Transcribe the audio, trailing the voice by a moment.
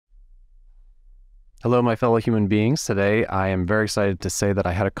Hello, my fellow human beings. Today, I am very excited to say that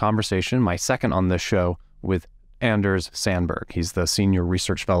I had a conversation, my second on this show, with Anders Sandberg. He's the Senior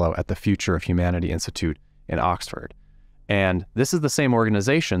Research Fellow at the Future of Humanity Institute in Oxford. And this is the same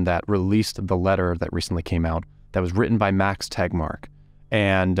organization that released the letter that recently came out that was written by Max Tegmark.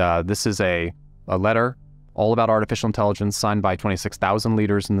 And this is a letter all about artificial intelligence signed by 26,000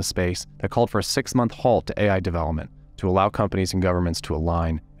 leaders in the space that called for a 6-month halt to AI development to allow companies and governments to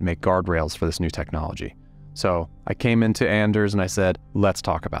align and make guardrails for this new technology. So I came into Anders and I said, let's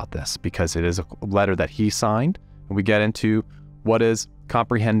talk about this because it is a letter that he signed. And we get into what is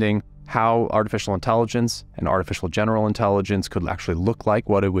comprehending how artificial intelligence and artificial general intelligence could actually look like,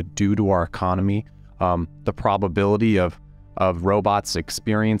 what it would do to our economy, the probability of robots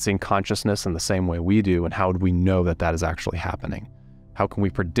experiencing consciousness in the same way we do, and how do we know that that is actually happening? How can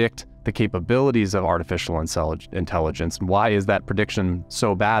we predict the capabilities of artificial intelligence? Why is that prediction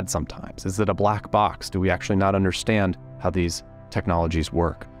so bad sometimes? Is it a black box? Do we actually not understand how these technologies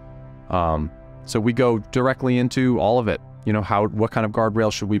work? So we go directly into all of it. You know, what kind of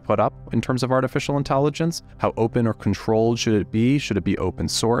guardrails should we put up in terms of artificial intelligence? How open or controlled should it be? Should it be open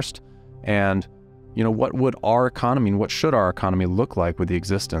sourced? And, you know, what would our economy and what should our economy look like with the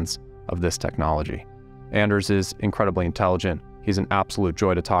existence of this technology? Anders is incredibly intelligent. He's an absolute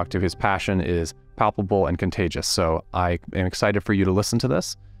joy to talk to. His passion is palpable and contagious. So I am excited for you to listen to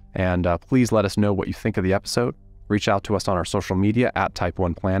this. And please let us know what you think of the episode. Reach out to us on our social media at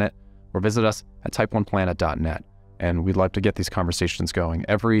Type1Planet or visit us at type1planet.net. And we'd love to get these conversations going.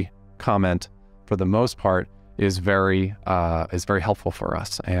 Every comment, for the most part, is very helpful for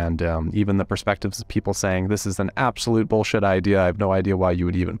us. And even the perspectives of people saying, this is an absolute bullshit idea. I have no idea why you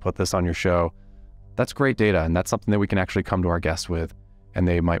would even put this on your show. That's great data, and that's something that we can actually come to our guests with, and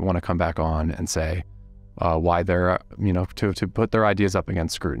they might want to come back on and say why they're, to put their ideas up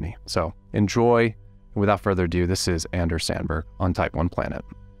against scrutiny. So enjoy. Without further ado, this is Anders Sandberg on Type 1 Planet.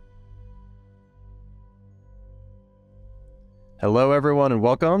 Hello, everyone, and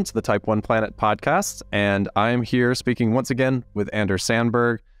welcome to the Type 1 Planet podcast. And I'm here speaking once again with Anders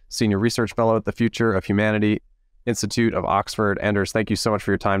Sandberg, Senior Research Fellow at the Future of Humanity Institute of Oxford. Anders, thank you so much for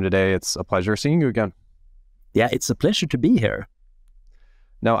your time today. It's a pleasure seeing you again. Yeah, it's a pleasure to be here.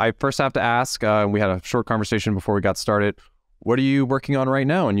 Now, I first have to ask, we had a short conversation before we got started. What are you working on right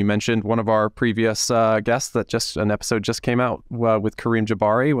now? And you mentioned one of our previous guests that an episode just came out with Kareem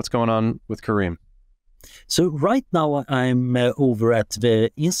Jabari. What's going on with Kareem? So right now I'm over at the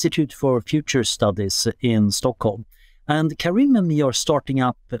Institute for Future Studies in Stockholm. And Karim and me are starting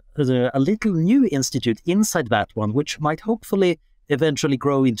up a little new institute inside that one, which might hopefully eventually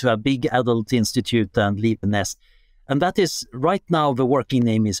grow into a big adult institute and leave a nest. And that is, right now, the working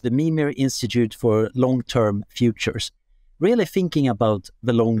name is the Mimir Institute for Long-Term Futures. Really thinking about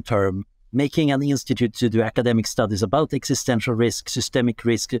the long term, making an institute to do academic studies about existential risk, systemic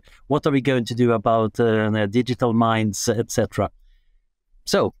risk, what are we going to do about digital minds, etc.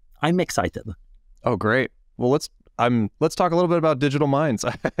 So I'm excited. Oh, great. Well, let's talk a little bit about digital minds.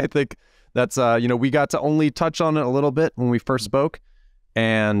 I think that's, we got to only touch on it a little bit when we first spoke.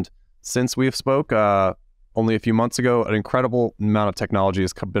 And since we've spoke only a few months ago, an incredible amount of technology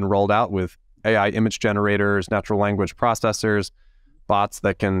has been rolled out with AI image generators, natural language processors, bots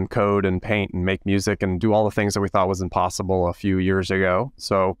that can code and paint and make music and do all the things that we thought was impossible a few years ago.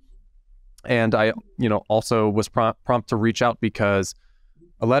 So, and I, also was prompt to reach out because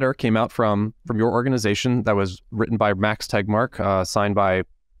a letter came out from your organization that was written by Max Tegmark, signed by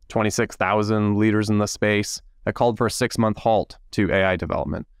 26,000 leaders in the space, that called for a 6-month halt to AI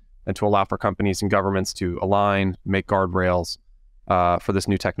development and to allow for companies and governments to align, make guardrails for this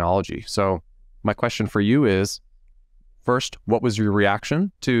new technology. So my question for you is, first, what was your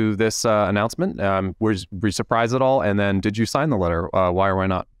reaction to this announcement? Were you surprised at all? And then did you sign the letter? Why or why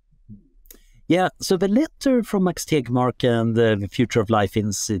not? Yeah, so the letter from Max Tegmark and the Future of Life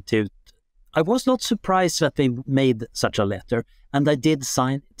Institute, I was not surprised that they made such a letter, and I did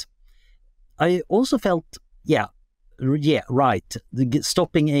sign it. I also felt, right,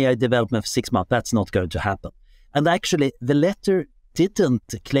 stopping AI development for 6 months, that's not going to happen. And actually, the letter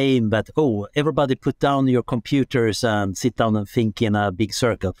didn't claim that, everybody put down your computers and sit down and think in a big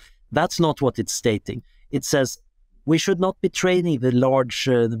circle. That's not what it's stating. It says, we should not be training the large,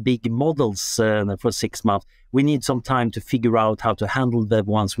 big models for 6 months. We need some time to figure out how to handle the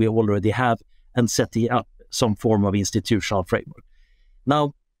ones we already have and set up some form of institutional framework.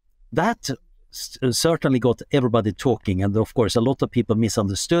 Now, that certainly got everybody talking. And of course, a lot of people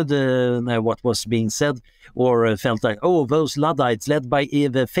misunderstood what was being said, or felt like, those Luddites led by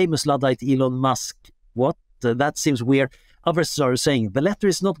the famous Luddite Elon Musk. What? That seems weird. Others are saying the letter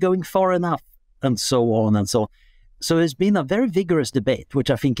is not going far enough. and so on and so on. So it's been a very vigorous debate, which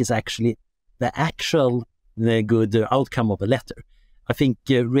I think is actually the good outcome of a letter. I think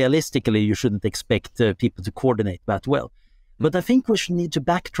realistically, you shouldn't expect people to coordinate that well. But I think we should need to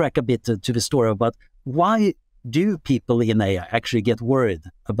backtrack a bit to the story about why do people in AI actually get worried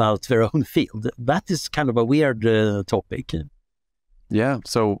about their own field? That is kind of a weird topic. Yeah.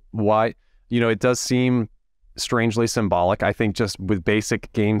 So why, it does seem strangely symbolic. I think just with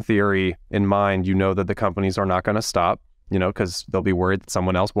basic game theory in mind, that the companies are not going to stop, because they'll be worried that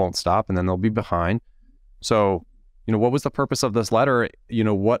someone else won't stop and then they'll be behind. So, what was the purpose of this letter?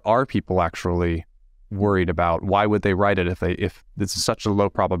 What are people actually worried about? Why would they write it if this is such a low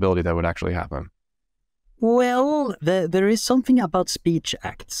probability that would actually happen? Well, there is something about speech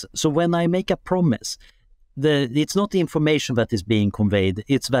acts. So when I make a promise, it's not the information that is being conveyed.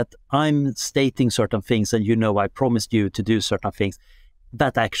 It's that I'm stating certain things and I promised you to do certain things.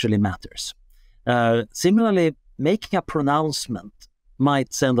 That actually matters. Similarly, making a pronouncement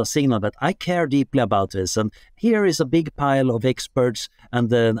might send a signal that I care deeply about this. And here is a big pile of experts and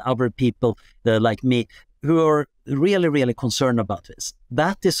then other people like me who are really, really concerned about this.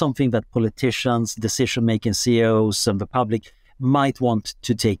 That is something that politicians, decision-making CEOs, and the public might want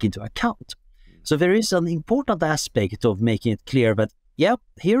to take into account. So there is an important aspect of making it clear that,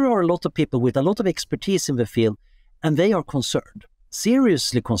 here are a lot of people with a lot of expertise in the field, and they are concerned,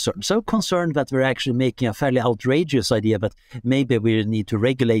 seriously concerned. So concerned that we're actually making a fairly outrageous idea that maybe we need to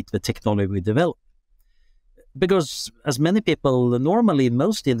regulate the technology we develop. Because as many people normally in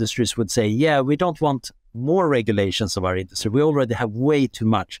most industries would say, we don't want more regulations of our industry. We already have way too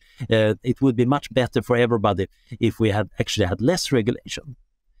much. It would be much better for everybody if we had actually had less regulation.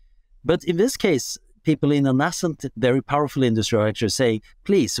 But in this case, people in a nascent, very powerful industry are actually saying,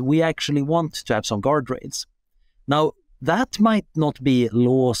 please, we actually want to have some guardrails. Now, that might not be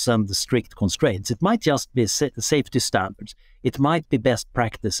laws and strict constraints. It might just be safety standards. It might be best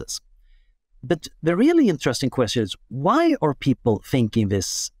practices. But the really interesting question is, why are people thinking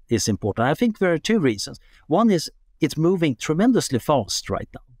this is important? I think there are two reasons. One is it's moving tremendously fast right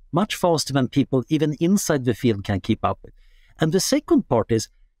now, much faster than people even inside the field can keep up with. And the second part is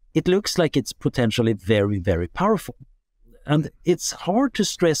it looks like it's potentially very, very powerful. And it's hard to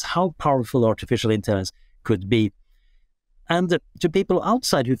stress how powerful artificial intelligence could be. And to people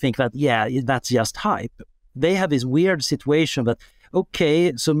outside who think that, that's just hype, they have this weird situation that,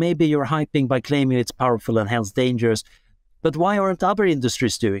 okay, so maybe you're hyping by claiming it's powerful and hence dangerous, but why aren't other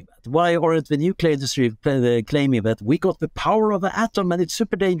industries doing that? Why aren't the nuclear industry claiming that we got the power of an atom and it's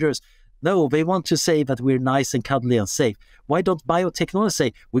super dangerous? No, they want to say that we're nice and cuddly and safe. Why don't biotechnology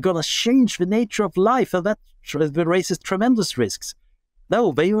say we're going to change the nature of life and that raises tremendous risks?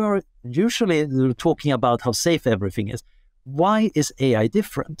 No, they are usually talking about how safe everything is. Why is AI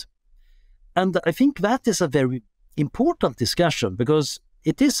different? And I think that is a very important discussion because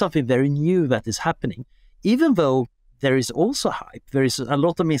it is something very new that is happening. Even though there is also hype, there is a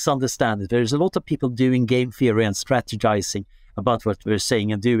lot of misunderstanding, there is a lot of people doing game theory and strategizing about what we're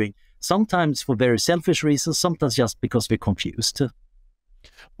saying and doing, sometimes for very selfish reasons, sometimes just because we're confused.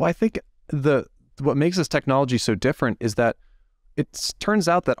 Well, I think what makes this technology so different is that it turns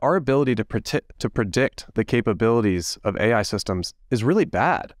out that our ability to predict the capabilities of AI systems is really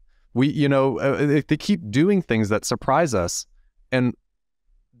bad. They keep doing things that surprise us, and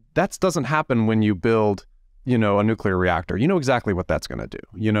that doesn't happen when you build, a nuclear reactor. You know exactly what that's going to do.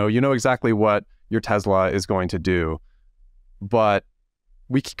 You know exactly what your Tesla is going to do, but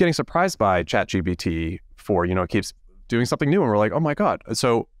we keep getting surprised by ChatGPT 4. It keeps doing something new, and we're like, oh my God.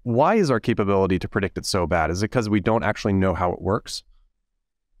 So why is our capability to predict it so bad? Is it because we don't actually know how it works?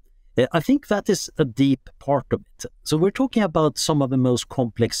 I think that is a deep part of it. So we're talking about some of the most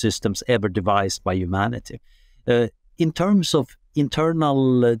complex systems ever devised by humanity. In terms of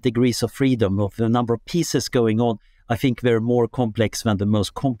internal degrees of freedom, of the number of pieces going on, I think they're more complex than the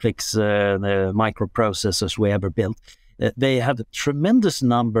most complex microprocessors we ever built. They have a tremendous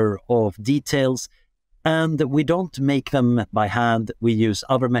number of details, and we don't make them by hand. We use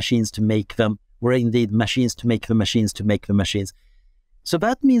other machines to make them, or indeed machines to make the machines to make the machines. So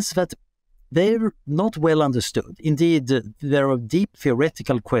that means that they're not well understood. Indeed, there are deep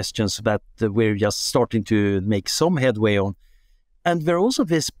theoretical questions that we're just starting to make some headway on. And there are also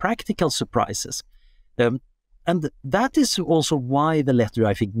these practical surprises. And that is also why the letter,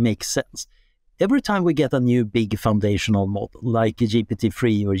 I think, makes sense. Every time we get a new big foundational model, like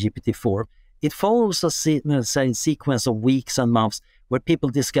GPT-3 or GPT-4, it follows a sequence of weeks and months where people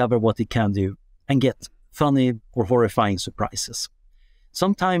discover what it can do and get funny or horrifying surprises.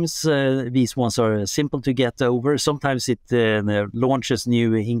 Sometimes these ones are simple to get over. Sometimes it launches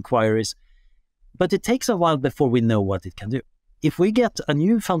new inquiries. But it takes a while before we know what it can do. If we get a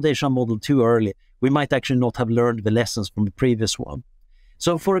new foundational model too early, we might actually not have learned the lessons from the previous one.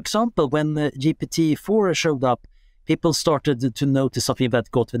 So, for example, when GPT-4 showed up, people started to notice something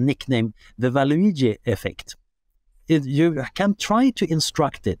that got the nickname the Valuigi effect. You can try to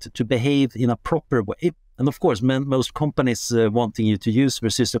instruct it to behave in a proper way. And of course, most companies wanting you to use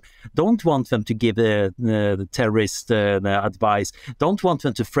the system don't want them to give the terrorist advice, don't want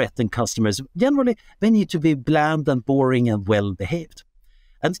them to threaten customers. Generally, they need to be bland and boring and well-behaved.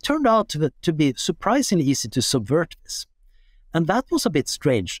 And it turned out to be surprisingly easy to subvert this. And that was a bit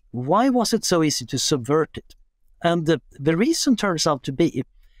strange. Why was it so easy to subvert it? And the reason turns out to be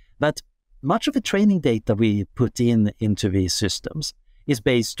that much of the training data we put into these systems is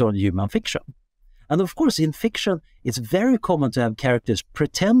based on human fiction. And of course, in fiction, it's very common to have characters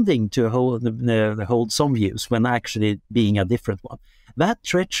pretending to hold some views when actually being a different one. That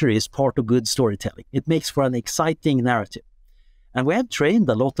treachery is part of good storytelling. It makes for an exciting narrative. And we have trained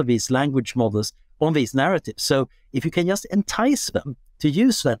a lot of these language models on these narratives. So if you can just entice them to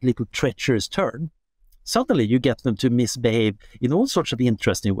use that little treacherous turn, suddenly you get them to misbehave in all sorts of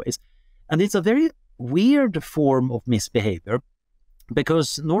interesting ways. And it's a very weird form of misbehavior,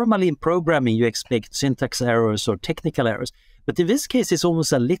 because normally in programming you expect syntax errors or technical errors, but in this case it's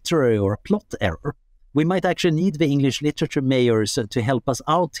almost a literary or a plot error. We might actually need the English literature mayors to help us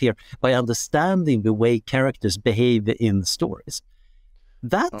out here by understanding the way characters behave in stories.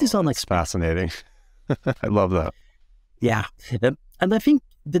 That is unexpected. Fascinating. I love that. Yeah. And I think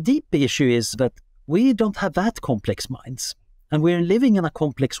the deep issue is that we don't have that complex minds. And we're living in a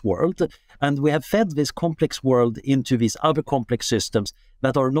complex world, and we have fed this complex world into these other complex systems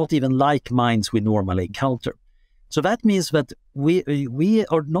that are not even like minds we normally encounter. So that means that we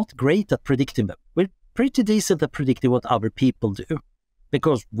are not great at predicting them. We're pretty decent at predicting what other people do.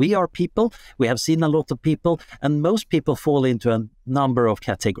 Because we are people, we have seen a lot of people, and most people fall into a number of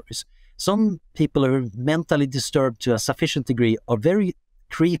categories. Some people are mentally disturbed to a sufficient degree, are very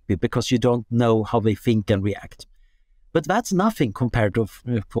creepy because you don't know how they think and react. But that's nothing compared to,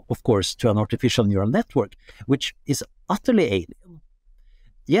 of course, to an artificial neural network, which is utterly alien.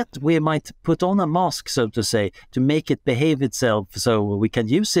 Yet we might put on a mask, so to say, to make it behave itself so we can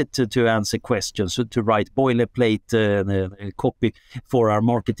use it to answer questions, to write boilerplate copy for our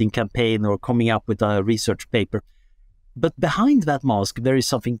marketing campaign or coming up with a research paper. But behind that mask, there is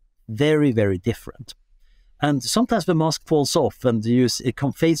something very, very different. And sometimes the mask falls off and it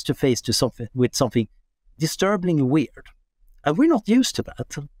comes face to face with something disturbingly weird, and we're not used to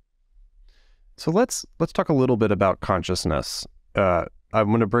that. So let's talk a little bit about consciousness. I'm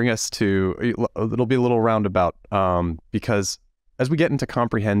going to bring us to, it'll be a little roundabout, because as we get into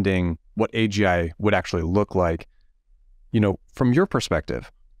comprehending what AGI would actually look like, from your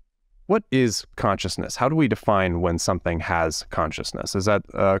perspective, what is consciousness? How do we define when something has consciousness? Is that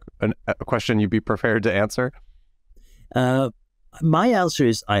a question you'd be prepared to answer? My answer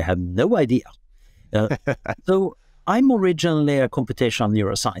is I have no idea. So I'm originally a computational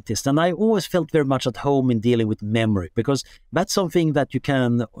neuroscientist, and I always felt very much at home in dealing with memory, because that's something that you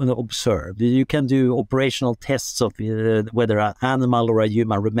can observe. You can do operational tests of whether an animal or a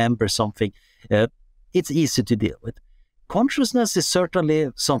human remembers something. It's easy to deal with. Consciousness is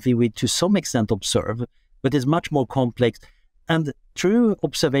certainly something we to some extent observe, but it's much more complex, and true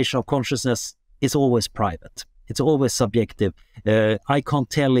observation of consciousness is always private. It's always subjective. I can't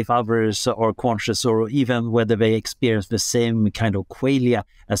tell if others are conscious or even whether they experience the same kind of qualia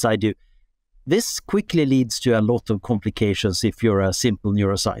as I do. This quickly leads to a lot of complications if you're a simple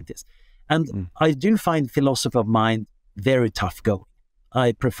neuroscientist. And I do find philosophy of mind very tough going.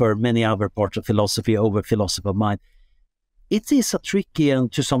 I prefer many other parts of philosophy over philosophy of mind. It is a tricky and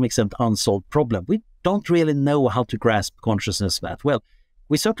to some extent unsolved problem. We don't really know how to grasp consciousness that well.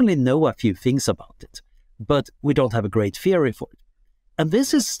 We certainly know a few things about it, but we don't have a great theory for it. And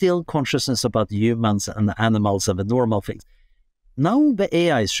this is still consciousness about humans and animals and the normal things. Now the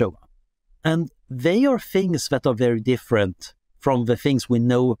AIs show up, and they are things that are very different from the things we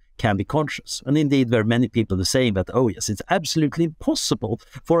know can be conscious. And indeed, there are many people saying that, oh yes, it's absolutely impossible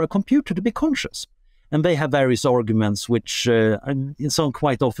for a computer to be conscious. And they have various arguments which some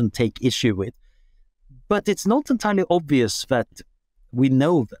quite often take issue with. But it's not entirely obvious that we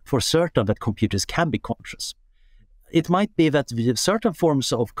know for certain that computers can be conscious. It might be that certain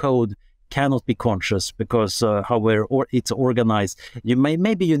forms of code cannot be conscious because it's organized.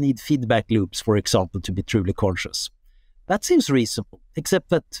 Maybe you need feedback loops, for example, to be truly conscious. That seems reasonable,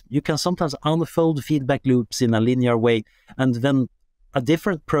 except that you can sometimes unfold feedback loops in a linear way, and then a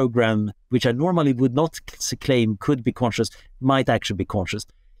different program, which I normally would not claim could be conscious, might actually be conscious.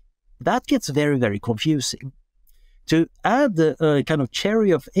 that gets very, very confusing. To add a kind of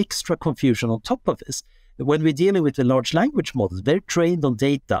cherry of extra confusion on top of this, when we're dealing with the large language models, they're trained on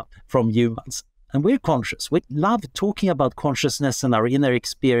data from humans. And we're conscious. We love talking about consciousness and our inner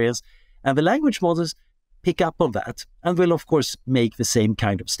experience. And the language models pick up on that and will, of course, make the same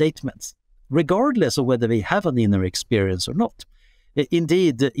kind of statements, regardless of whether they have an inner experience or not.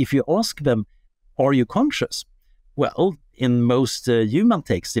 Indeed, if you ask them, are you conscious? Well, in most human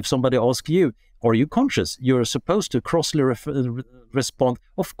texts, if somebody asks you, are you conscious? You're supposed to crossly respond,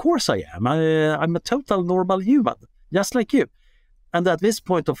 of course I am. I'm a total normal human, just like you. And at this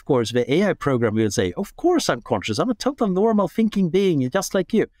point, of course, the AI program will say, of course I'm conscious. I'm a total normal thinking being, just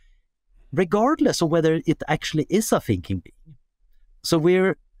like you, regardless of whether it actually is a thinking being. So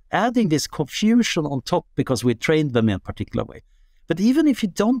we're adding this confusion on top because we trained them in a particular way. But even if you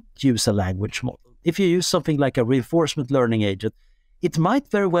don't use a language model, if you use something like a reinforcement learning agent, it might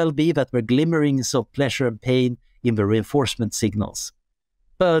very well be that there are glimmerings of pleasure and pain in the reinforcement signals.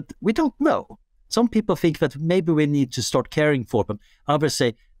 But we don't know. Some people think that maybe we need to start caring for them. Others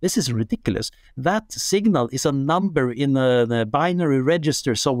say, this is ridiculous. That signal is a number in a binary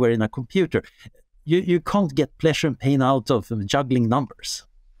register somewhere in a computer. You can't get pleasure and pain out of juggling numbers.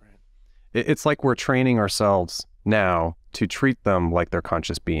 It's like we're training ourselves now to treat them like they're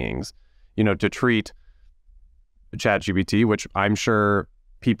conscious beings. You know, to treat ChatGPT, which I'm sure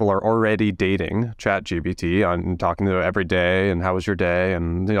people are already dating ChatGPT and talking to it every day and how was your day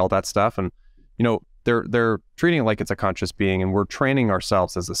and all that stuff. And, you know, they're treating it like it's a conscious being, and we're training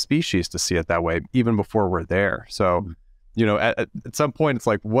ourselves as a species to see it that way even before we're there. So, you know, at some point it's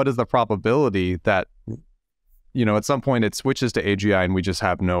like, what is the probability that, you know, at some point it switches to AGI and we just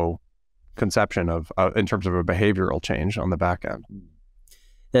have no conception of, in terms of a behavioral change on the back end?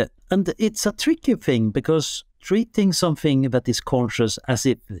 And it's a tricky thing, because treating something that is conscious as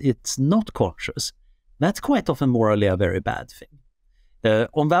if it's not conscious, that's quite often morally a very bad thing.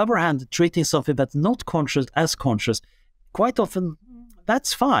 On the other hand, treating something that's not conscious as conscious, quite often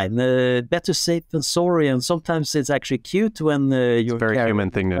that's fine. Better safe than sorry, and sometimes it's actually cute when you're a very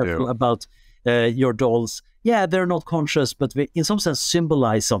human thing to do about your dolls. Yeah, they're not conscious, but they, in some sense,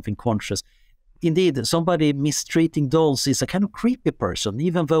 symbolize something conscious. Indeed, somebody mistreating dolls is a kind of creepy person,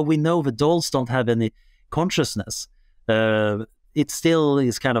 even though we know the dolls don't have any consciousness. It still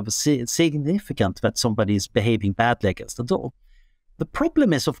is kind of significant that somebody is behaving badly against a doll. The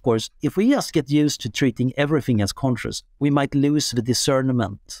problem is, of course, if we just get used to treating everything as conscious, we might lose the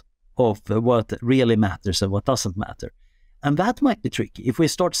discernment of what really matters and what doesn't matter. And that might be tricky. If we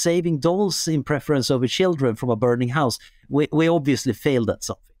start saving dolls in preference over children from a burning house, we obviously failed at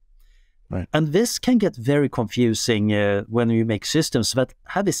something. Right. And this can get very confusing when we make systems that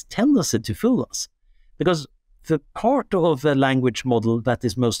have this tendency to fool us. Because the part of a language model that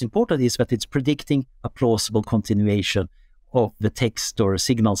is most important is that it's predicting a plausible continuation of the text or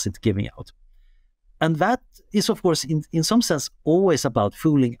signals it's giving out. And that is, of course, in some sense, always about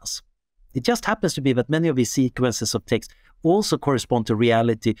fooling us. It just happens to be that many of these sequences of text also correspond to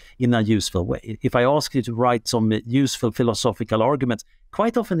reality in a useful way. If I ask you to write some useful philosophical arguments,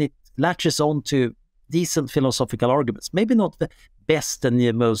 quite often it latches on to decent philosophical arguments. Maybe not the best and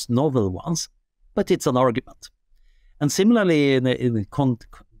the most novel ones, but it's an argument. And similarly, in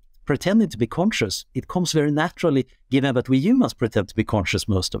pretending to be conscious, it comes very naturally, given that we humans pretend to be conscious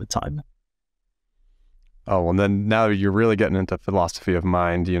most of the time. Oh, and then now you're really getting into philosophy of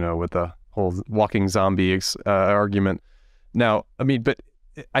mind, you know, with the whole walking zombie argument. Now, I mean, but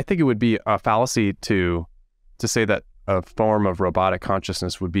I think it would be a fallacy to say that a form of robotic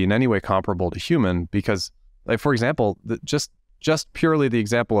consciousness would be in any way comparable to human, because, like, for example, just purely the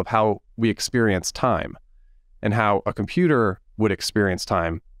example of how we experience time and how a computer would experience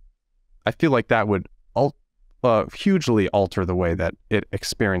time, I feel like that would hugely alter the way that it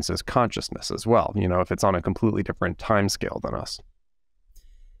experiences consciousness as well, you know, if it's on a completely different time scale than us.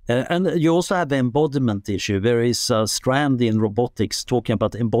 And you also have the embodiment issue. There is a strand in robotics talking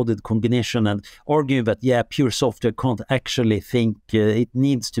about embodied cognition and arguing that, yeah, pure software can't actually think. It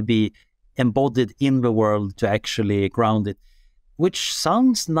needs to be embodied in the world to actually ground it, which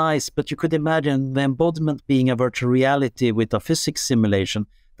sounds nice, but you could imagine the embodiment being a virtual reality with a physics simulation.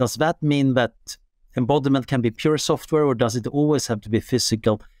 Does that mean that embodiment can be pure software, or does it always have to be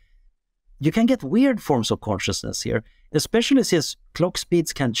physical? You can get weird forms of consciousness here, especially since clock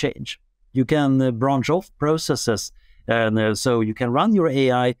speeds can change. You can branch off processes, and so you can run your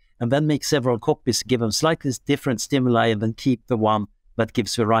AI and then make several copies, give them slightly different stimuli, and then keep the one that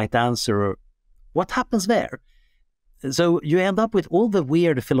gives the right answer. What happens there? So you end up with all the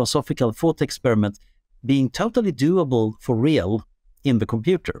weird philosophical thought experiments being totally doable for real in the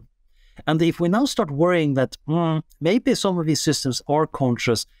computer. And if we now start worrying that maybe some of these systems are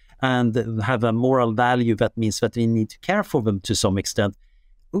conscious and have a moral value, that means that we need to care for them to some extent.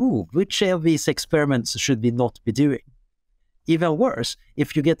 Which of these experiments should we not be doing? Even worse,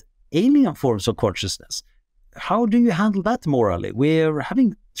 if you get alien forms of consciousness, how do you handle that morally? We're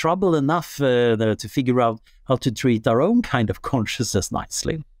having trouble enough to figure out how to treat our own kind of consciousness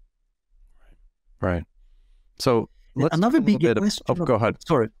nicely. Right. So let's another big question. Go ahead.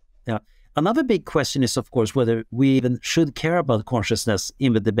 Sorry. Yeah. Another big question is, of course, whether we even should care about consciousness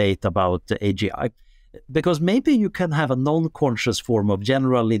in the debate about AGI. Because maybe you can have a non-conscious form of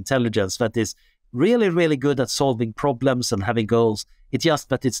general intelligence that is really, really good at solving problems and having goals. It's just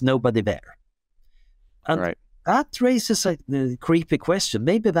that it's nobody there. And that raises a creepy question.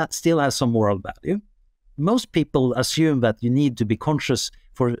 Maybe that still has some moral value. Most people assume that you need to be conscious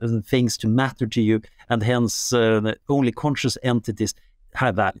for things to matter to you, and hence only conscious entities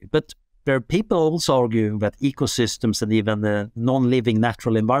have value. But there are people also arguing that ecosystems and even the non-living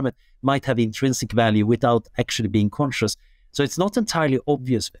natural environment might have intrinsic value without actually being conscious. So it's not entirely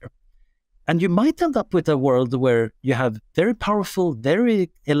obvious there. And you might end up with a world where you have very powerful, very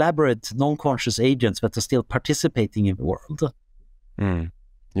elaborate non-conscious agents that are still participating in the world.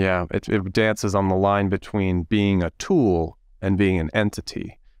 Yeah, it dances on the line between being a tool and being an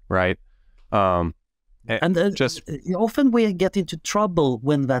entity, right? Often we get into trouble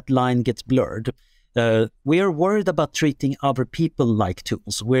when that line gets blurred. We are worried about treating other people like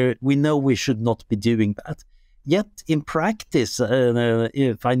tools, where we know we should not be doing that. Yet in practice,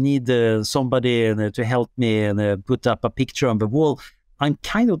 if I need somebody to help me put up a picture on the wall, I'm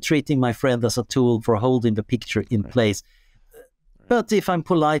kind of treating my friend as a tool for holding the picture in place. But if I'm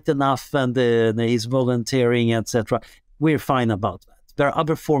polite enough and he's volunteering, etc., we're fine about that. There are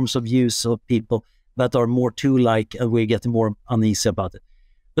other forms of use of people that are more tool-like, and we get more uneasy about it.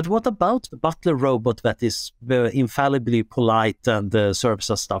 But what about the butler robot that is infallibly polite and serves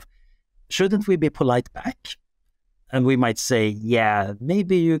us stuff? Shouldn't we be polite back? And we might say, yeah,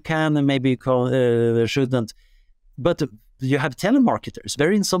 maybe you can and maybe you shouldn't. But you have telemarketers.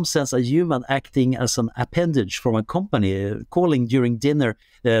 They're in some sense a human acting as an appendage from a company, calling during dinner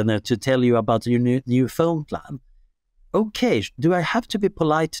to tell you about your new phone plan. Okay, do I have to be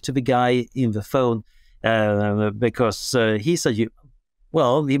polite to the guy in the phone because he's a human?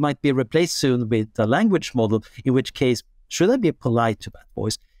 Well, he might be replaced soon with a language model, in which case, should I be polite to that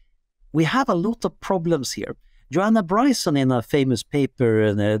voice? We have a lot of problems here. Joanna Bryson, in a famous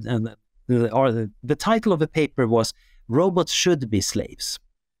paper, the title of the paper was "Robots Should Be Slaves."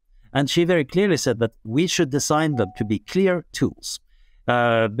 And she very clearly said that we should design them to be clear tools.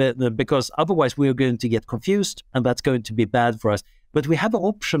 Because otherwise we're going to get confused, and that's going to be bad for us. But we have an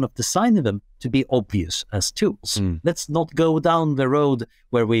option of designing them to be obvious as tools. Let's not go down the road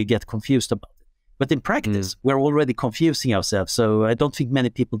where we get confused about it. But in practice, we're already confusing ourselves. So I don't think many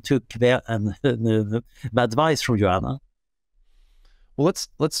people took the advice from Joanna. Well,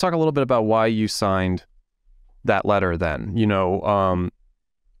 let's talk a little bit about why you signed that letter then.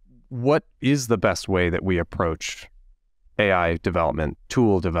 What is the best way that we approach AI development,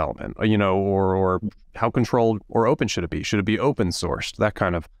 tool development, or how controlled or open should it be? Should it be open sourced? That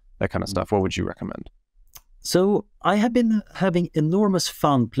kind of stuff. What would you recommend? So I have been having enormous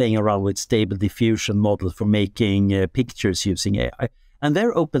fun playing around with stable diffusion models for making pictures using AI. And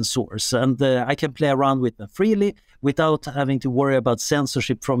they're open source, and I can play around with them freely without having to worry about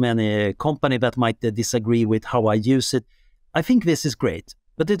censorship from any company that might disagree with how I use it. I think this is great,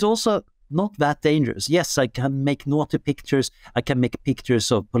 but it's also not that dangerous. Yes, I can make naughty pictures. I can make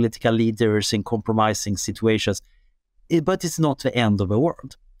pictures of political leaders in compromising situations, but it's not the end of the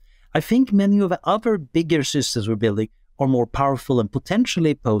world. I think many of the other bigger systems we're building are more powerful and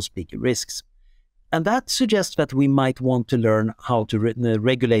potentially pose bigger risks. And that suggests that we might want to learn how to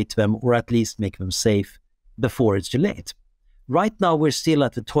regulate them, or at least make them safe before it's too late. Right now, we're still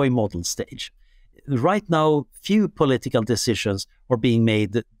at the toy model stage. Right now, few political decisions are being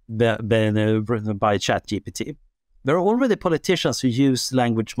made by ChatGPT. There are already politicians who use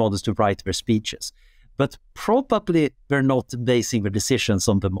language models to write their speeches, but probably they're not basing their decisions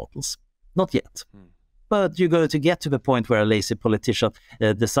on the models. Not yet. But you're going to get to the point where a lazy politician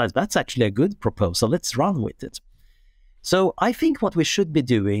decides that's actually a good proposal, let's run with it. So I think what we should be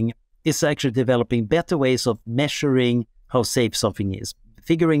doing is actually developing better ways of measuring how safe something is,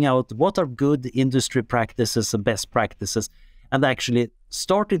 figuring out what are good industry practices and best practices, and actually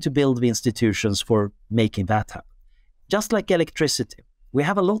starting to build the institutions for making that happen. Just like electricity, we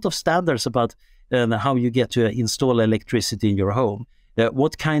have a lot of standards about how you get to install electricity in your home.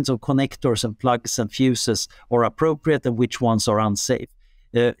 What kinds of connectors and plugs and fuses are appropriate and which ones are unsafe.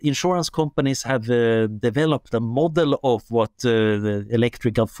 Insurance companies have developed a model of what the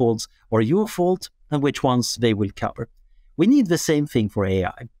electrical faults are your fault and which ones they will cover. We need the same thing for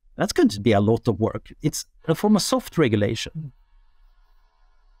AI. That's going to be a lot of work. It's a form of soft regulation.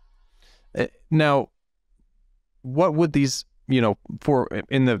 Now, what would these, for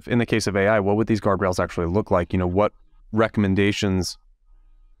in the case of AI, what would these guardrails actually look like? What recommendations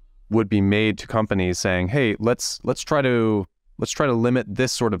would be made to companies saying, hey, let's try to limit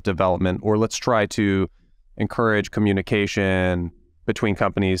this sort of development, or let's try to encourage communication between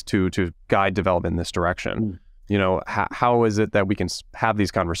companies to guide development in this direction. How is it that we can have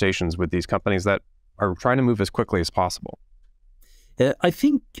these conversations with these companies that are trying to move as quickly as possible? I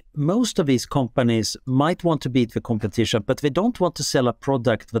think most of these companies might want to beat the competition, but they don't want to sell a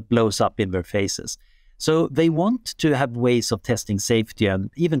product that blows up in their faces. So they want to have ways of testing safety and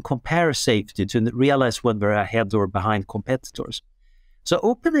even compare safety to realize when they're ahead or behind competitors. So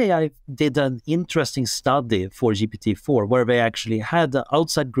OpenAI did an interesting study for GPT-4 where they actually had an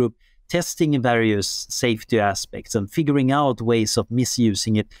outside group testing various safety aspects and figuring out ways of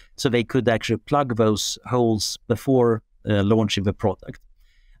misusing it so they could actually plug those holes before launching the product.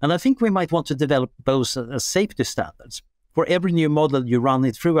 And I think we might want to develop those as safety standards. For every new model, you run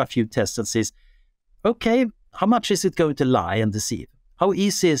it through a few tests and see, okay, how much is it going to lie and deceive? How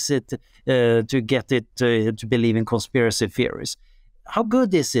easy is it to get it to believe in conspiracy theories? How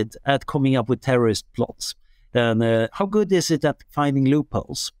good is it at coming up with terrorist plots? And how good is it at finding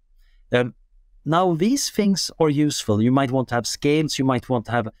loopholes? Now, these things are useful. You might want to have scales. You might want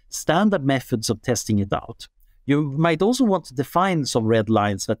to have standard methods of testing it out. You might also want to define some red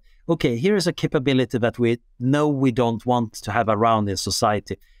lines that, okay, here is a capability that we know we don't want to have around in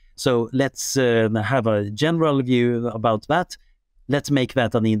society. So let's have a general view about that. Let's make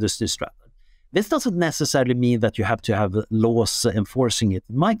that an industry standard. This doesn't necessarily mean that you have to have laws enforcing it.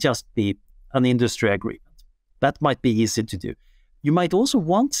 It might just be an industry agreement. That might be easy to do. You might also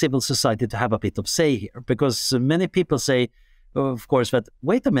want civil society to have a bit of say here, because many people say, of course, that,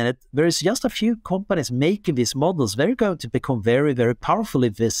 wait a minute, there is just a few companies making these models. They're going to become very, very powerful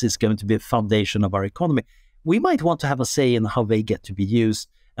if this is going to be a foundation of our economy. We might want to have a say in how they get to be used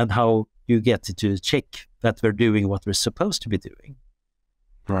and how you get to check that they're doing what they're supposed to be doing.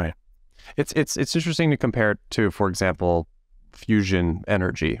 Right. It's interesting to compare it to, for example, fusion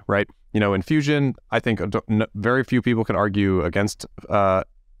energy, right? In fusion, I think very few people can argue against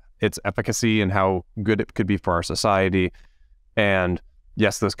its efficacy and how good it could be for our society. And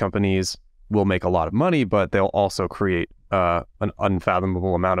yes, those companies will make a lot of money, but they'll also create an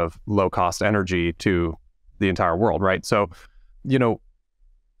unfathomable amount of low-cost energy to the entire world, right? So,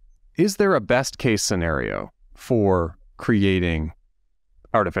 is there a best-case scenario for creating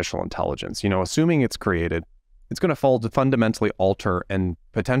artificial intelligence? Assuming it's created, it's going to fundamentally alter and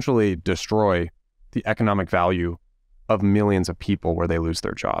potentially destroy the economic value of millions of people where they lose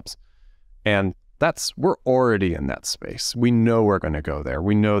their jobs. And we're already in that space. We know we're going to go there.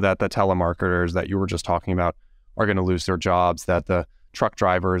 We know that the telemarketers that you were just talking about are going to lose their jobs, that the truck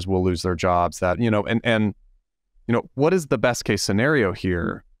drivers will lose their jobs, that, what is the best case scenario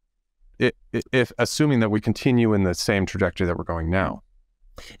here if assuming that we continue in the same trajectory that we're going now?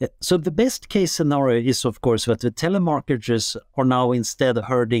 So the best case scenario is, of course, that the telemarketers are now instead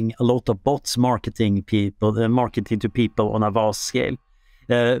herding a lot of bots marketing to people on a vast scale.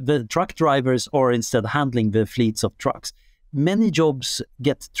 The truck drivers are instead handling the fleets of trucks. Many jobs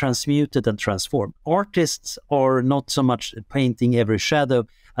get transmuted and transformed. Artists are not so much painting every shadow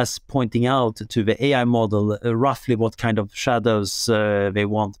as pointing out to the AI model roughly what kind of shadows they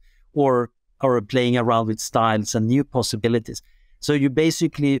want, or are playing around with styles and new possibilities. So you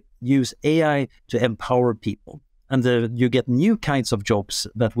basically use AI to empower people, and you get new kinds of jobs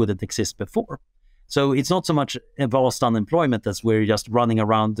that wouldn't exist before. So it's not so much a vast unemployment as we're just running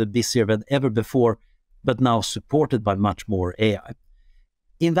around busier than ever before, but now supported by much more AI.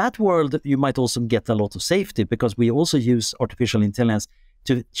 In that world, you might also get a lot of safety, because we also use artificial intelligence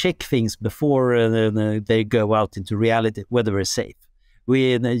to check things before they go out into reality, whether they're safe.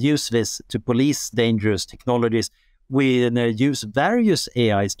 We use this to police dangerous technologies. We use various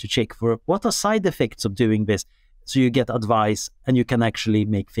AIs to check for what are side effects of doing this. So you get advice and you can actually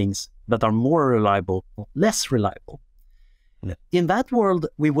make things that are more reliable or less reliable. Yeah. In that world,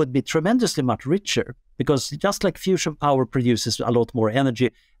 we would be tremendously much richer, because just like fusion power produces a lot more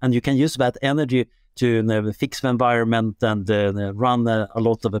energy, and you can use that energy to fix the environment and run a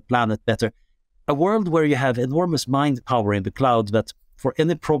lot of the planet better. A world where you have enormous mind power in the cloud, that for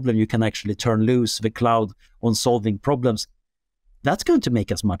any problem you can actually turn loose the cloud on solving problems, that's going to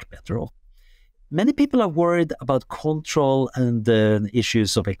make us much better off. Many people are worried about control and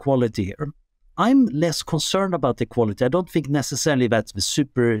issues of equality here. I'm less concerned about equality. I don't think necessarily that's the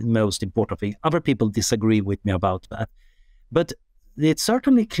super most important thing. Other people disagree with me about that. But it's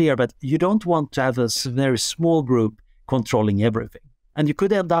certainly clear that you don't want to have a very small group controlling everything. And you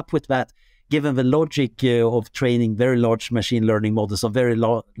could end up with that, given the logic of training very large machine learning models of very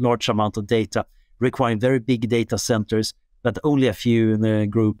large amount of data, requiring very big data centers that only a few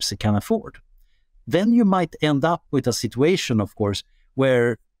groups can afford. Then you might end up with a situation, of course,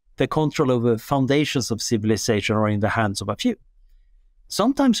 where the control over foundations of civilization are in the hands of a few.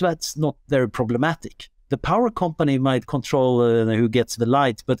 Sometimes that's not very problematic. The power company might control who gets the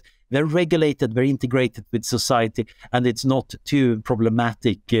light, but they're regulated, they're integrated with society, and it's not too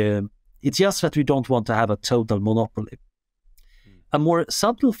problematic. It's just that we don't want to have a total monopoly. A more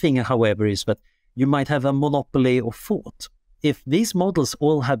subtle thing, however, is that you might have a monopoly of thought. If these models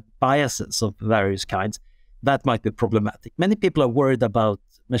all have biases of various kinds, that might be problematic. Many people are worried about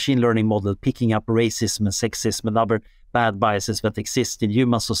machine learning model picking up racism and sexism and other bad biases that exist in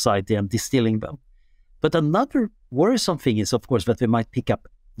human society and distilling them. But another worrisome thing is, of course, that they might pick up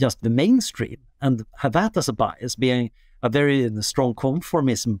just the mainstream and have that as a bias, being a very strong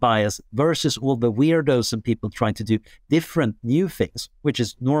conformism bias versus all the weirdos and people trying to do different new things, which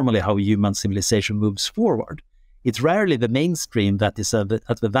is normally how human civilization moves forward. It's rarely the mainstream that is at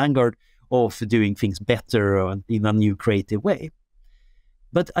the vanguard of doing things better in a new creative way.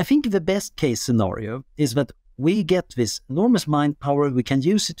 But I think the best case scenario is that we get this enormous mind power, we can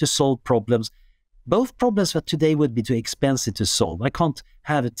use it to solve problems, both problems that today would be too expensive to solve. I can't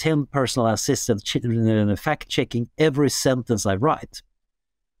have 10 personal assistants fact-checking every sentence I write.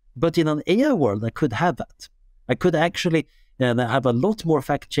 But in an AI world, I could have that. I could actually have a lot more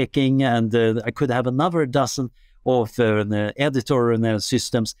fact-checking, and I could have another dozen of editor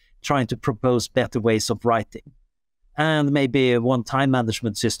systems trying to propose better ways of writing. And maybe one time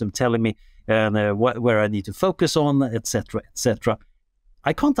management system telling me where I need to focus on, etc., etc.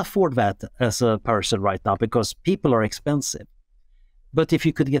 I can't afford that as a person right now because people are expensive. But if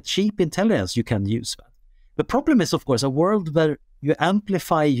you could get cheap intelligence, you can use that. The problem is, of course, a world where you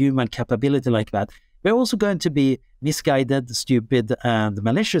amplify human capability like that, there are also going to be misguided, stupid, and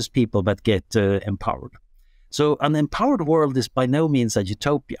malicious people that get empowered. So an empowered world is by no means a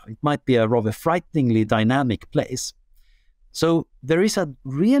utopia. It might be a rather frighteningly dynamic place. So there is a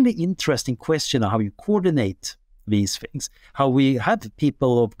really interesting question of how you coordinate these things, how we have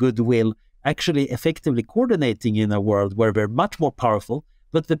people of goodwill actually effectively coordinating in a world where we're much more powerful,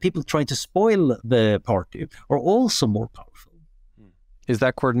 but the people trying to spoil the party are also more powerful. Is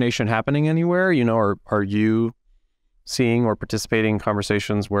that coordination happening anywhere? Or are you seeing or participating in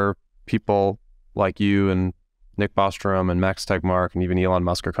conversations where people like you and Nick Bostrom and Max Tegmark and even Elon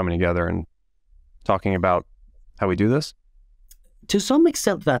Musk are coming together and talking about how we do this? To some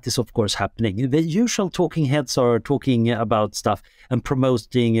extent, that is, of course, happening. The usual talking heads are talking about stuff and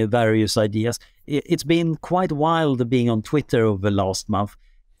promoting various ideas. It's been quite wild being on Twitter over the last month,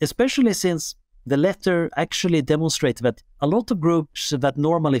 especially since the letter actually demonstrates that a lot of groups that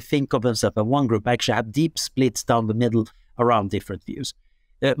normally think of themselves as one group actually have deep splits down the middle around different views.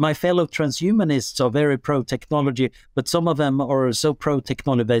 My fellow transhumanists are very pro-technology, but some of them are so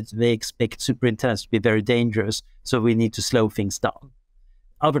pro-technology that they expect superintelligence to be very dangerous, so we need to slow things down.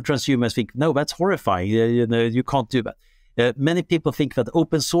 Other transhumanists think, no, that's horrifying, you can't do that. Many people think that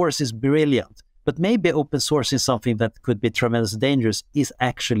open source is brilliant, but maybe open source is something that could be tremendously dangerous, is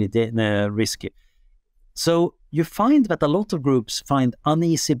actually risky. So you find that a lot of groups find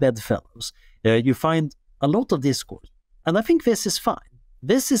uneasy bedfellows. You find a lot of discourse, and I think this is fine.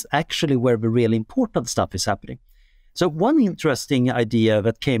 This is actually where the really important stuff is happening. So one interesting idea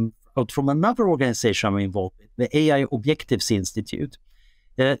that came out from another organization I'm involved with, the AI Objectives Institute,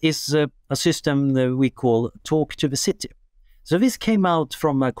 is a system that we call Talk to the City. So this came out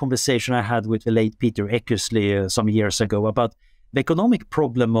from a conversation I had with the late Peter Eckersley some years ago about the economic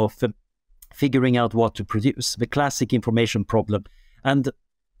problem of figuring out what to produce, the classic information problem. And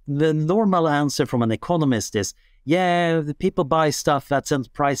the normal answer from an economist is, yeah, the people buy stuff that sends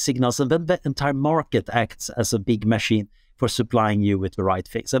price signals, and then the entire market acts as a big machine for supplying you with the right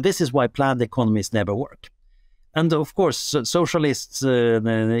things. And this is why planned economies never work. And of course, socialists in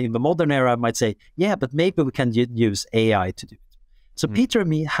the modern era might say, yeah, but maybe we can use AI to do it. So Peter and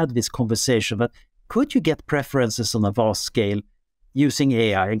me had this conversation that could you get preferences on a vast scale using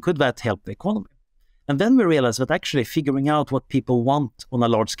AI, and could that help the economy? And then we realized that actually figuring out what people want on a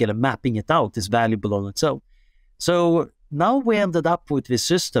large scale and mapping it out is valuable on its own. So now we ended up with this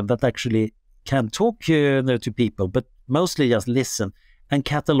system that actually can talk to people, but mostly just listen and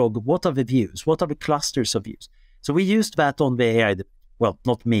catalog what are the views, what are the clusters of views. So we used that on the AI, well,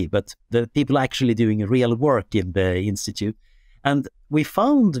 not me, but the people actually doing real work in the institute. And we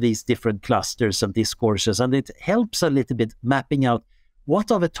found these different clusters and discourses, and it helps a little bit mapping out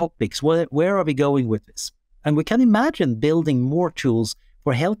what are the topics, where are we going with this? And we can imagine building more tools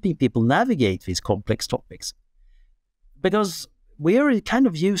for helping people navigate these complex topics. Because we are kind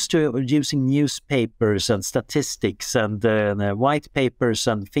of used to using newspapers and statistics and white papers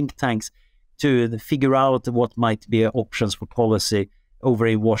and think tanks to figure out what might be options for policy over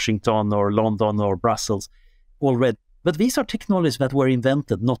in Washington or London or Brussels already. But these are technologies that were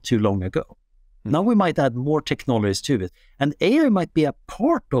invented not too long ago. Now we might add more technologies to it. And AI might be a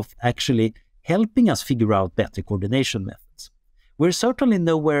part of actually helping us figure out better coordination methods. We're certainly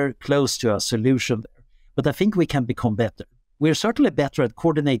nowhere close to a solution there, but I think we can become better. We're certainly better at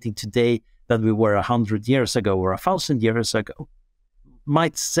coordinating today than we were 100 years ago or 1,000 years ago.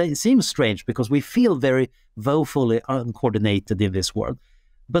 Might seem strange because we feel very woefully uncoordinated in this world.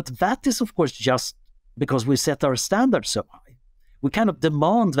 But that is, of course, just because we set our standards so high. We kind of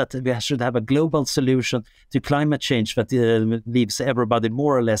demand that we should have a global solution to climate change that leaves everybody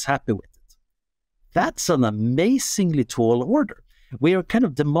more or less happy with it. That's an amazingly tall order. We are kind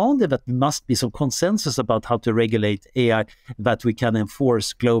of demanding that there must be some consensus about how to regulate AI that we can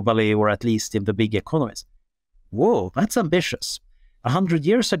enforce globally or at least in the big economies. Whoa, that's ambitious. 100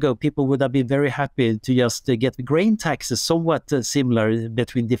 years ago, people would have been very happy to just get the grain taxes somewhat similar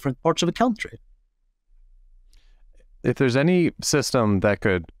between different parts of the country. If there's any system that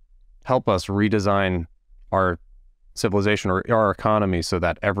could help us redesign our civilization or our economy so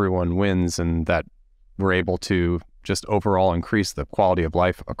that everyone wins and that we're able to just overall increase the quality of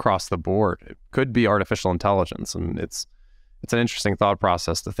life across the board, it could be artificial intelligence. And it's an interesting thought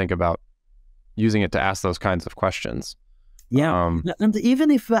process to think about using it to ask those kinds of questions. Yeah, and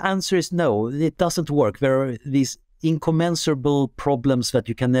even if the answer is no, it doesn't work. There are these incommensurable problems that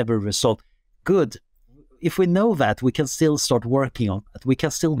you can never resolve. Good. If we know that, we can still start working on it. We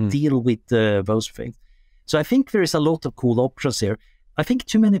can still deal with those things. So I think there is a lot of cool options here. I think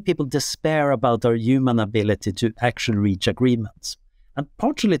too many people despair about our human ability to actually reach agreements. And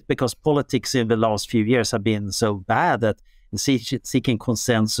partially because politics in the last few years have been so bad at seeking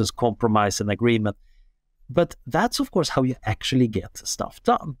consensus, compromise, and agreement. But that's, of course, how you actually get stuff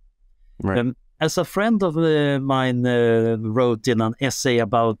done. Right. As a friend of mine wrote in an essay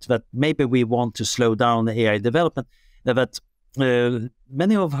about that maybe we want to slow down AI development, that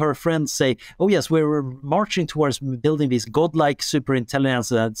many of her friends say, oh yes, we're marching towards building this godlike superintelligence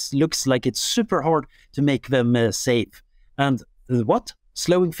that looks like it's super hard to make them safe. And what?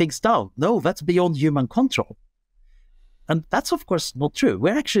 Slowing things down? No, that's beyond human control. And that's, of course, not true.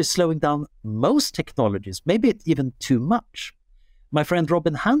 We're actually slowing down most technologies, maybe even too much. My friend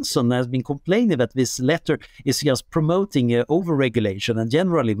Robin Hanson has been complaining that this letter is just promoting over-regulation, and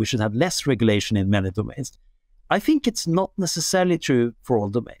generally we should have less regulation in many domains. I think it's not necessarily true for all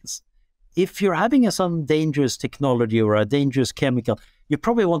domains. If you're having some dangerous technology or a dangerous chemical, you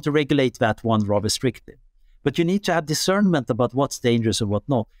probably want to regulate that one rather strictly. But you need to have discernment about what's dangerous and what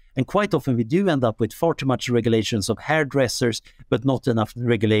not. And quite often we do end up with far too much regulations of hairdressers, but not enough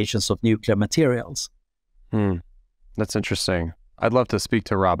regulations of nuclear materials. That's interesting. I'd love to speak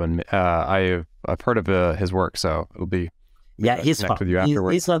to Robin. I've heard of his work, so it'll be he's fun. With you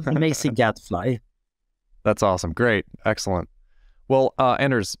afterwards. He's an amazing gadfly. That's awesome. Great. Excellent. Well,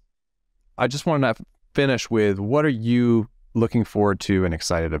 Anders, I just wanted to finish with, what are you looking forward to and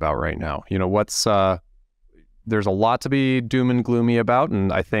excited about right now? You know, there's a lot to be doom and gloomy about,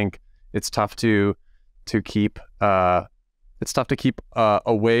 and I think it's tough to keep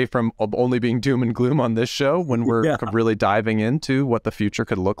away from only being doom and gloom on this show when we're really diving into what the future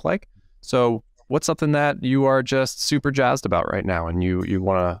could look like. So what's something that you are just super jazzed about right now and you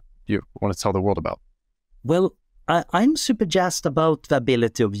want to tell the world about? Well, I'm super jazzed about the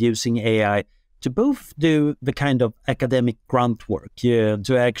ability of using AI to both do the kind of academic grunt work,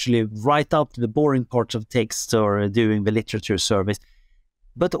 to actually write out the boring parts of text or doing the literature service,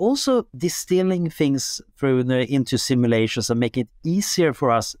 but also distilling things into simulations and making it easier for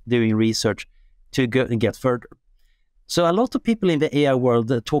us doing research to go and get further. So a lot of people in the AI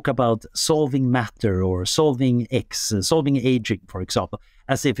world talk about solving matter or solving X, solving aging, for example,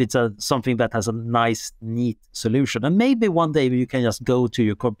 as if it's something that has a nice, neat solution. And maybe one day you can just go to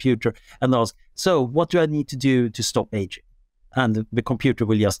your computer and ask, so what do I need to do to stop aging? And the computer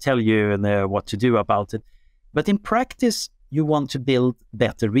will just tell you what to do about it. But in practice, you want to build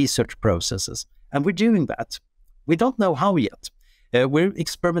better research processes. And we're doing that. We don't know how yet. We're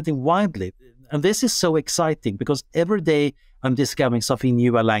experimenting widely. And this is so exciting because every day I'm discovering something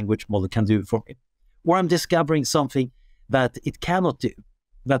new a language model can do for me. Or I'm discovering something that it cannot do,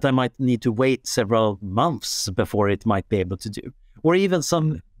 that I might need to wait several months before it might be able to do. Or even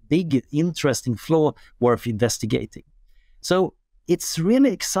some big, interesting flaw worth investigating. So it's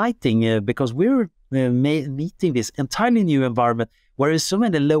really exciting because we're meeting this entirely new environment where there's so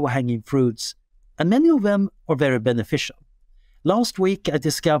many low-hanging fruits, and many of them are very beneficial. Last week, I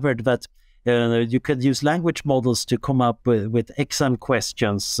discovered that you could use language models to come up with exam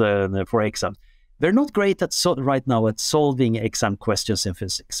questions for exams. They're not great right now at solving exam questions in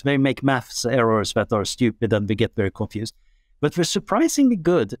physics. They make maths errors that are stupid and we get very confused. But they're surprisingly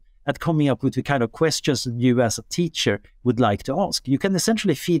good at coming up with the kind of questions that you as a teacher would like to ask. You can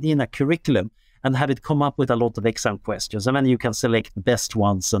essentially feed in a curriculum and have it come up with a lot of exam questions, and then you can select the best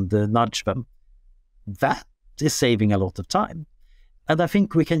ones and nudge them. That is saving a lot of time. And I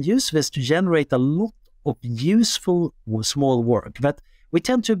think we can use this to generate a lot of useful small work that we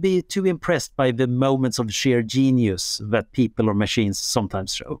tend to be too impressed by the moments of sheer genius that people or machines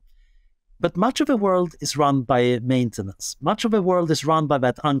sometimes show. But much of the world is run by maintenance. Much of the world is run by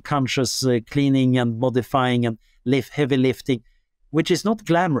that unconscious cleaning and modifying and heavy lifting, which is not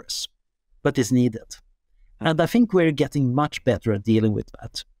glamorous, but is needed. And I think we're getting much better at dealing with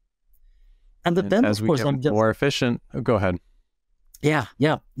that. And then, as of course, we get more efficient, go ahead. Yeah.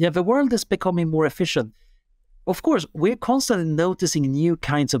 The world is becoming more efficient. Of course, we're constantly noticing new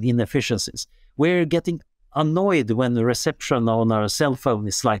kinds of inefficiencies. We're getting annoyed when the reception on our cell phone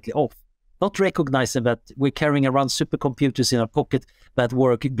is slightly off, not recognizing that we're carrying around supercomputers in our pocket that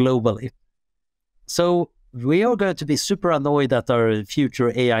work globally. So we are going to be super annoyed at our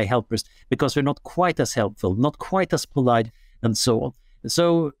future AI helpers because they're not quite as helpful, not quite as polite, and so on.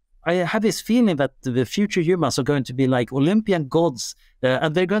 So I have this feeling that the future humans are going to be like Olympian gods,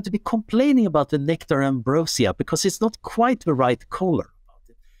 and they're going to be complaining about the nectar ambrosia because it's not quite the right color.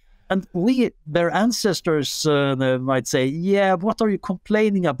 And their ancestors might say, yeah, what are you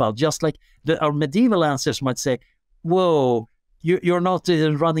complaining about? Just like our medieval ancestors might say, whoa, you're not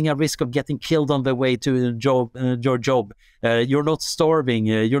running a risk of getting killed on the way to your job. You're not starving.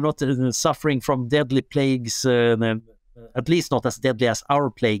 You're not suffering from deadly plagues, at least not as deadly as our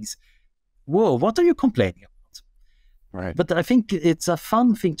plagues. Whoa, what are you complaining about? Right. But I think it's a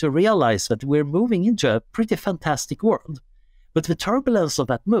fun thing to realize that we're moving into a pretty fantastic world. But the turbulence of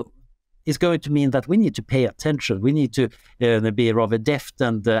that move is going to mean that we need to pay attention. We need to be rather deft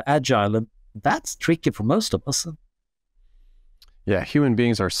and agile, and that's tricky for most of us. Yeah, human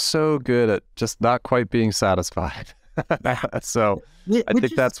beings are so good at just not quite being satisfied. So I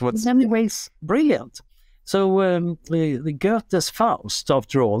think that's what's in many ways brilliant. So the Goethe's Faust,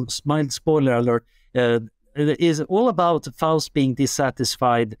 after all, mild spoiler alert, is all about Faust being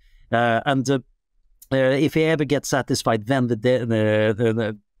dissatisfied, and if he ever gets satisfied, then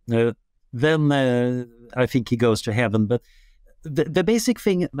I think he goes to heaven. But the basic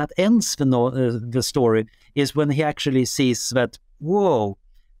thing that ends the story is when he actually sees that, whoa,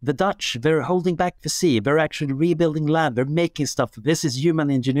 the Dutch, they're holding back the sea, they're actually rebuilding land, they're making stuff, this is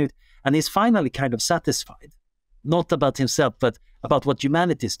human ingenuity, and he's finally kind of satisfied, not about himself, but about what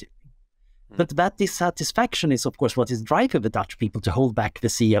humanity is doing. But that dissatisfaction is, of course, what is driving the Dutch people to hold back the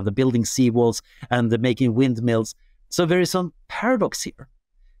sea, of the building seawalls and the making windmills. So there is some paradox here.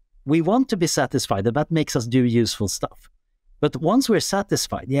 We want to be satisfied, and that makes us do useful stuff. But once we're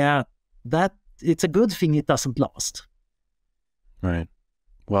satisfied, that it's a good thing it doesn't last. Right.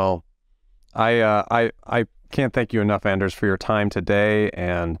 Well, I can't thank you enough, Anders, for your time today,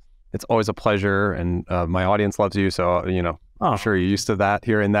 and it's always a pleasure. And my audience loves you, so I'm sure you're used to that,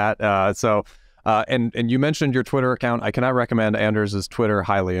 hearing that. And you mentioned your Twitter account. I cannot recommend Anders's Twitter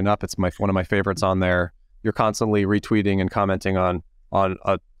highly enough. It's one of my favorites on there. You're constantly retweeting and commenting on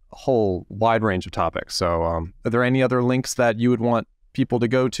a whole wide range of topics. So are there any other links that you would want people to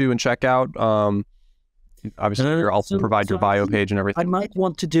go to and check out? Obviously, you'll also provide your bio page and everything. I might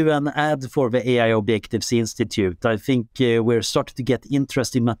want to do an ad for the AI Objectives Institute. I think we're starting to get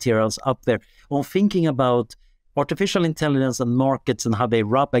interesting materials up there on thinking about artificial intelligence and markets and how they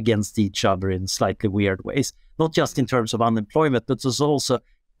rub against each other in slightly weird ways, not just in terms of unemployment, but also,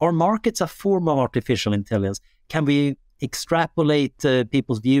 are markets a form of artificial intelligence? Can we extrapolate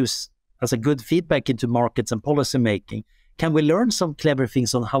people's views as a good feedback into markets and policy making? Can we learn some clever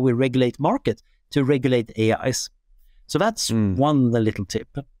things on how we regulate markets to regulate AIs? So that's one little tip.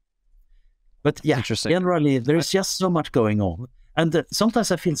 But yeah, generally, there's just so much going on. And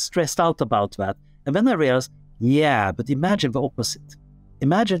sometimes I feel stressed out about that. And then I realize, but imagine the opposite.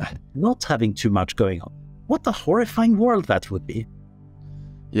 Imagine not having too much going on. What a horrifying world that would be.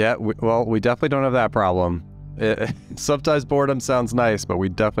 Yeah, we definitely don't have that problem. Sometimes boredom sounds nice, but we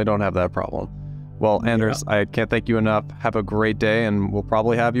definitely don't have that problem. Well, Anders, I can't thank you enough. Have a great day, and we'll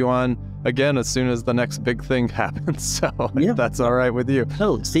probably have you on again as soon as the next big thing happens. So if that's all right with you.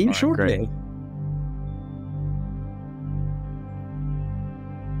 Oh, see you shortly. Great.